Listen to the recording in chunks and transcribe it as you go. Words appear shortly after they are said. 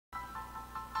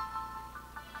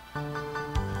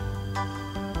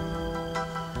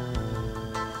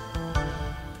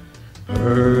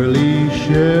Pearly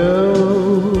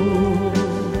shells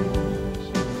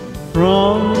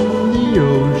from the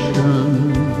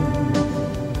ocean,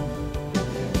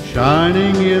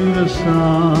 shining in the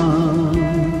sun,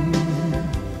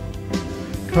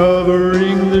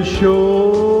 covering the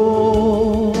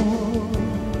shore.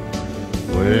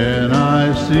 When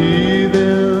I see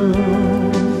them,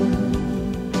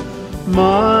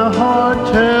 my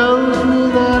heart tells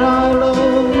me that I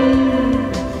love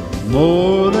you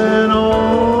more than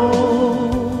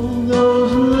all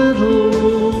those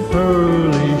little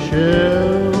pearly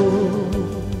shells.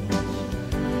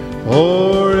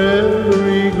 For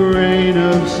every grain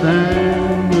of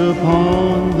sand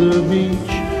upon the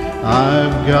beach,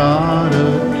 I've got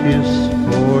a kiss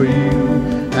for you,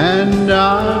 and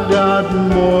I've got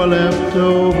more left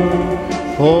over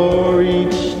for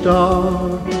each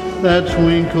star that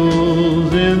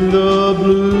twinkles in the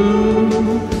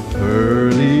blue.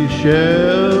 Pearly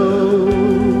shells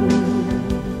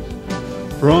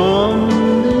from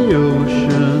the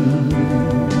ocean,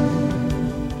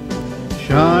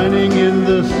 shining in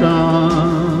the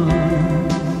sun,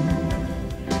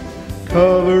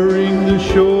 covering the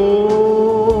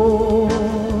shore.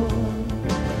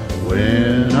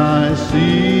 When I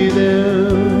see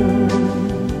them,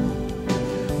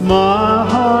 my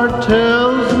heart tells